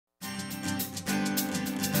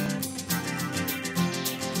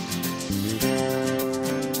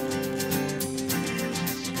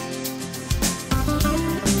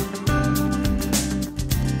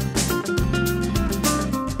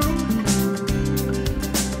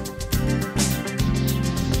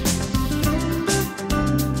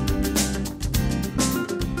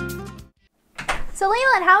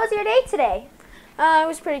Leland, how was your day today? It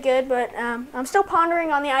was pretty good, but I'm still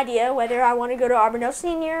pondering on the idea whether I want to go to Auburndale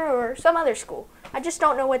Senior or some other school. I just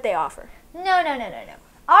don't know what they offer. No.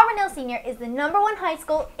 Auburndale Senior is the #1 high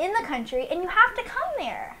school in the country, and you have to come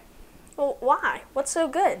there. Well, why? What's so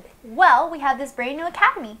good? Well, we have this brand new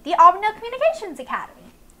academy, the Auburndale Communications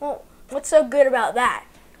Academy. Well, what's so good about that?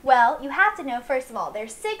 Well, you have to know, first of all,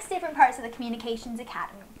 there's 6 different parts of the Communications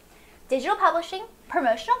Academy. Digital publishing,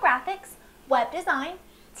 promotional graphics, web design,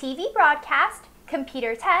 TV broadcast,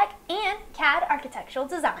 computer tech, and CAD architectural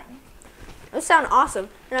design. Those sound awesome,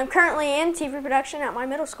 and I'm currently in TV production at my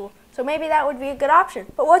middle school, so maybe that would be a good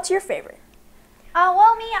option. But what's your favorite?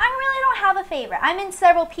 Well, me, I really don't have a favorite. I'm in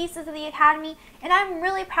several pieces of the academy, and I'm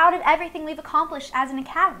really proud of everything we've accomplished as an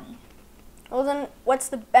academy. Well, then, what's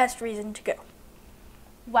the best reason to go?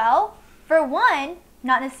 Well, for one,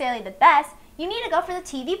 not necessarily the best, you need to go for the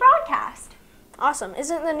TV broadcast. Awesome.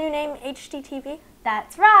 Isn't the new name HDTV?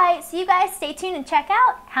 That's right. So you guys stay tuned and check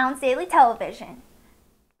out Hounds Daily Television.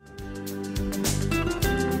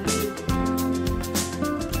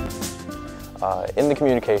 In the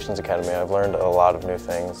Communications Academy, I've learned a lot of new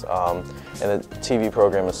things. In the TV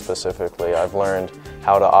program specifically, I've learned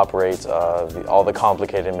how to operate all the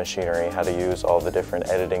complicated machinery, how to use all the different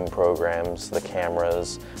editing programs, the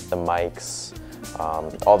cameras, the mics,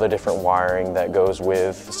 all the different wiring that goes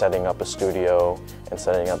with setting up a studio and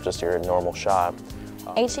setting up just your normal shop.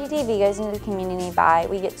 HDTV goes into the community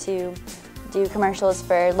we get to do commercials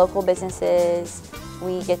for local businesses.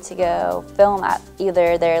 We get to go film at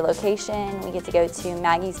either their location. We get to go to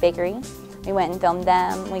Maggie's Bakery. We went and filmed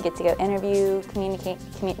them. We get to go interview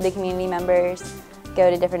the community members, go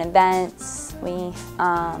to different events.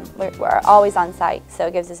 We're always on site, so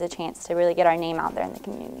it gives us a chance to really get our name out there in the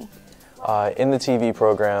community. In the TV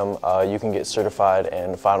program, you can get certified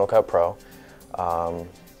in Final Cut Pro.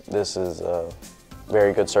 This is a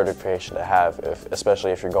very good certification to have, especially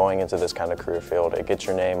if you're going into this kind of career field. It gets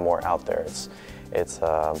your name more out there. It's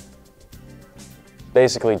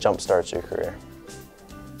basically jump-starts your career.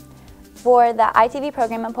 For the ITV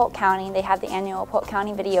program in Polk County, they have the annual Polk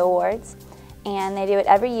County Video Awards, and they do it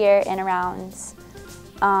every year in around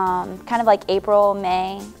kind of like April,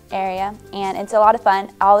 May area, and it's a lot of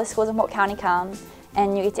fun. All the schools in Polk County come,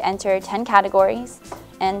 and you get to enter 10 categories.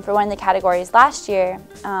 And for one of the categories last year,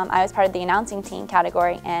 I was part of the announcing team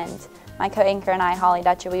category, and my co-anchor and I, Holly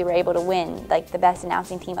Dutcher, we were able to win like the best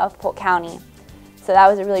announcing team of Polk County. So that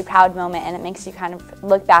was a really proud moment, and it makes you kind of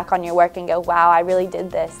look back on your work and go, wow, I really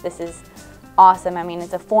did this. This is awesome. I mean,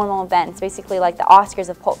 it's a formal event. It's basically like the Oscars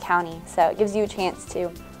of Polk County. So it gives you a chance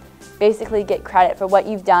to basically get credit for what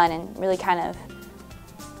you've done and really kind of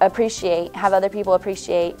have other people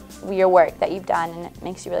appreciate your work that you've done, and it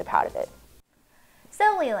makes you really proud of it.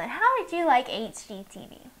 So Leland, how did you like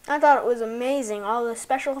HDTV? I thought it was amazing. All the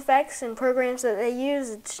special effects and programs that they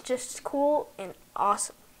use, it's just cool and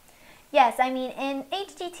awesome. Yes, I mean, in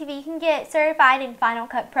HDTV you can get certified in Final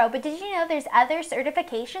Cut Pro, but did you know there's other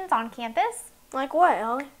certifications on campus? Like what,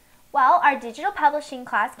 Ellie? Well, our digital publishing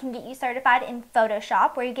class can get you certified in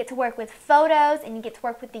Photoshop, where you get to work with photos and you get to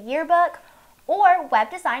work with the yearbook, or web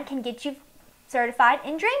design can get you certified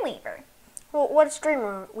in Dreamweaver. Well, what's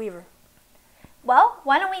Dreamweaver? Well,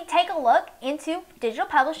 why don't we take a look into digital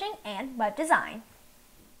publishing and web design.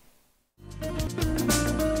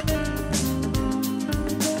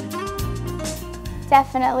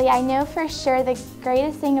 Definitely. I know for sure the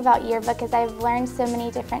greatest thing about Yearbook is I've learned so many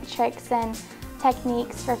different tricks and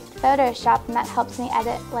techniques for Photoshop, and that helps me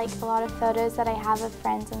edit like a lot of photos that I have of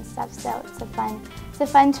friends and stuff, so it's a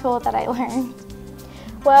fun tool that I learned.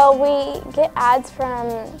 Well, we get ads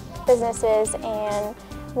from businesses, and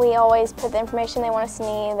we always put the information they want us to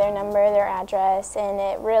need, their number, their address, and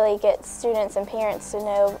it really gets students and parents to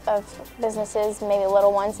know of businesses, maybe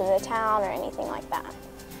little ones in the town or anything like that.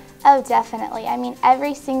 Oh, definitely. I mean,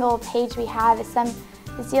 every single page we have is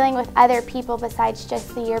dealing with other people besides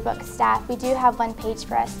just the yearbook staff. We do have one page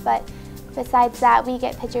for us, but besides that, we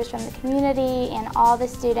get pictures from the community and all the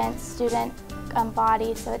student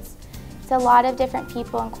body, so it's a lot of different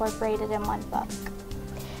people incorporated in one book.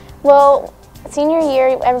 Well, senior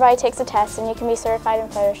year, everybody takes a test and you can be certified in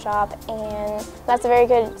Photoshop, and that's a very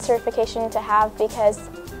good certification to have because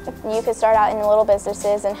you could start out in little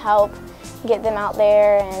businesses and help get them out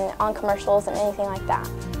there and on commercials and anything like that.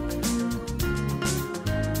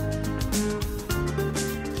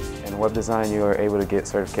 In web design, you are able to get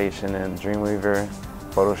certification in Dreamweaver,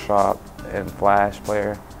 Photoshop, and Flash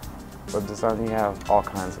Player. Web design, you have all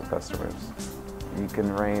kinds of customers. You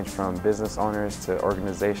can range from business owners to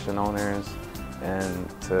organization owners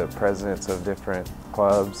and to presidents of different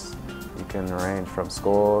clubs. You can range from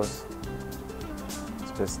schools.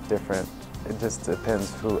 just different. It just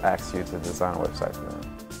depends who asks you to design a website for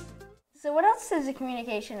them. So what else does the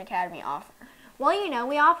Communication Academy offer? Well, you know,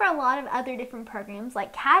 we offer a lot of other different programs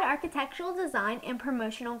like CAD Architectural Design and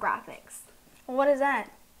Promotional Graphics. What is that?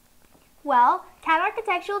 Well, CAD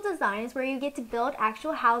Architectural Design is where you get to build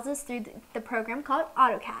actual houses through the program called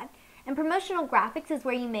AutoCAD. And Promotional Graphics is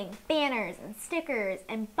where you make banners and stickers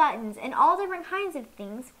and buttons and all different kinds of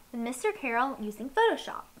things with Mr. Carroll using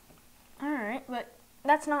Photoshop. Alright, but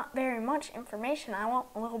that's not very much information. I want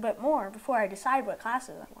a little bit more before I decide what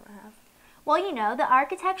classes I want to have. Well, you know, the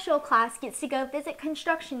architectural class gets to go visit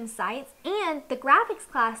construction sites, and the graphics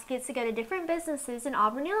class gets to go to different businesses in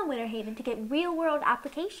Auburndale and Winter Haven to get real-world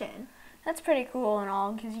application. That's pretty cool and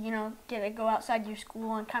all, because you know, get to go outside your school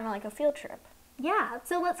on kind of like a field trip. Yeah,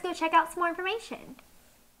 so let's go check out some more information.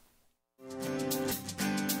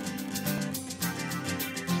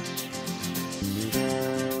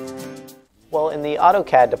 Well, in the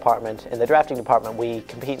AutoCAD department, in the drafting department, we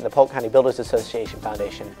compete in the Polk County Builders Association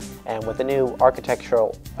Foundation. And with the new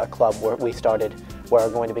architectural club we started, we're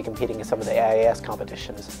going to be competing in some of the AIS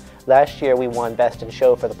competitions. Last year we won Best in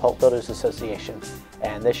Show for the Polk Builders Association.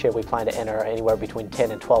 And this year we plan to enter anywhere between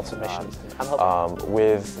 10 and 12 submissions.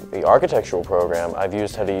 With the architectural program, I've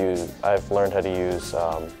learned how to use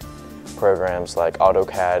programs like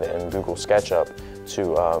AutoCAD and Google SketchUp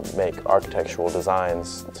to make architectural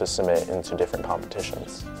designs to submit into different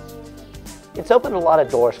competitions. It's opened a lot of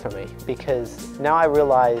doors for me because now I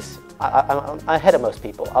realize I'm ahead of most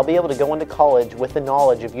people. I'll be able to go into college with the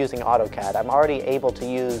knowledge of using AutoCAD. I'm already able to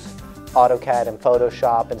use AutoCAD and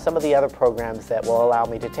Photoshop and some of the other programs that will allow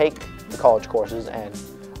me to take the college courses and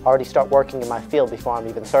already start working in my field before I'm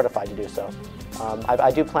even certified to do so.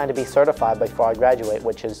 I do plan to be certified before I graduate,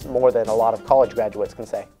 which is more than a lot of college graduates can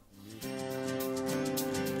say.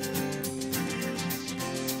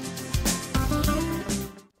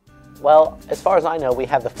 Well, as far as I know, we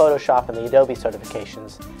have the Photoshop and the Adobe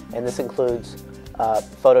certifications, and this includes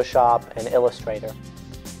Photoshop and Illustrator.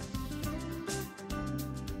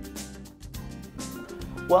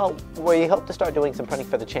 Well, we hope to start doing some printing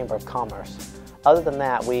for the Chamber of Commerce. Other than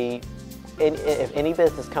that, if any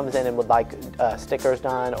business comes in and would like stickers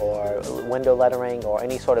done or window lettering or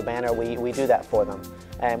any sort of banner, we do that for them.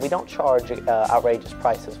 And we don't charge outrageous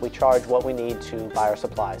prices. We charge what we need to buy our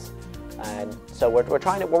supplies. And so we're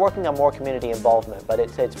working on more community involvement, but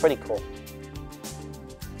it's pretty cool.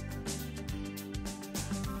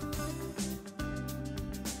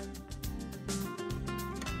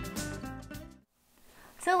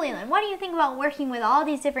 So Leland, what do you think about working with all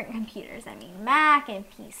these different computers? I mean, Mac and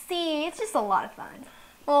PC, it's just a lot of fun.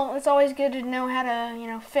 Well, it's always good to know how to, you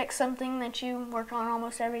know, fix something that you work on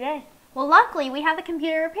almost every day. Well, luckily we have the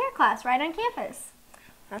computer repair class right on campus.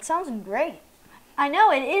 That sounds great. I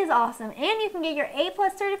know, it is awesome, and you can get your A+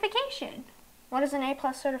 certification. What is an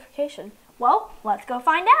A+ certification? Well, let's go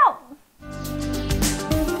find out.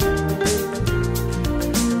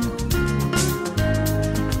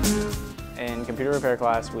 In computer repair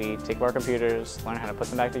class, we take our computers, learn how to put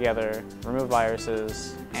them back together, remove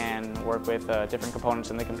viruses, and work with different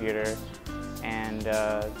components in the computer and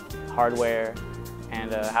hardware,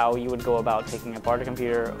 and how you would go about taking apart a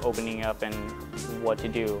computer, opening it up, and what to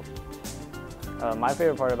do. My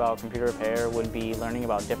favorite part about computer repair would be learning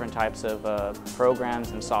about different types of programs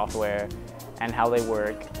and software and how they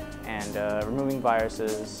work, and removing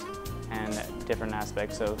viruses and different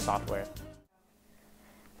aspects of software.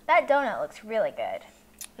 That donut looks really good.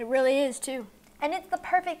 It really is too. And it's the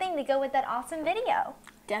perfect thing to go with that awesome video.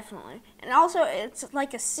 Definitely. And also, it's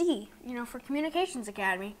like a C, you know, for Communications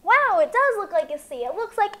Academy. Wow, it does look like a C. It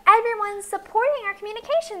looks like everyone's supporting our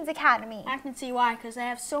Communications Academy. I can see why, because they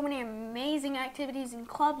have so many amazing activities and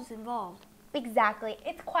clubs involved. Exactly.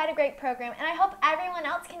 It's quite a great program, and I hope everyone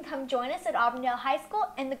else can come join us at Auburndale High School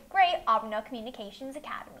and the great Auburndale Communications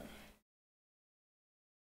Academy.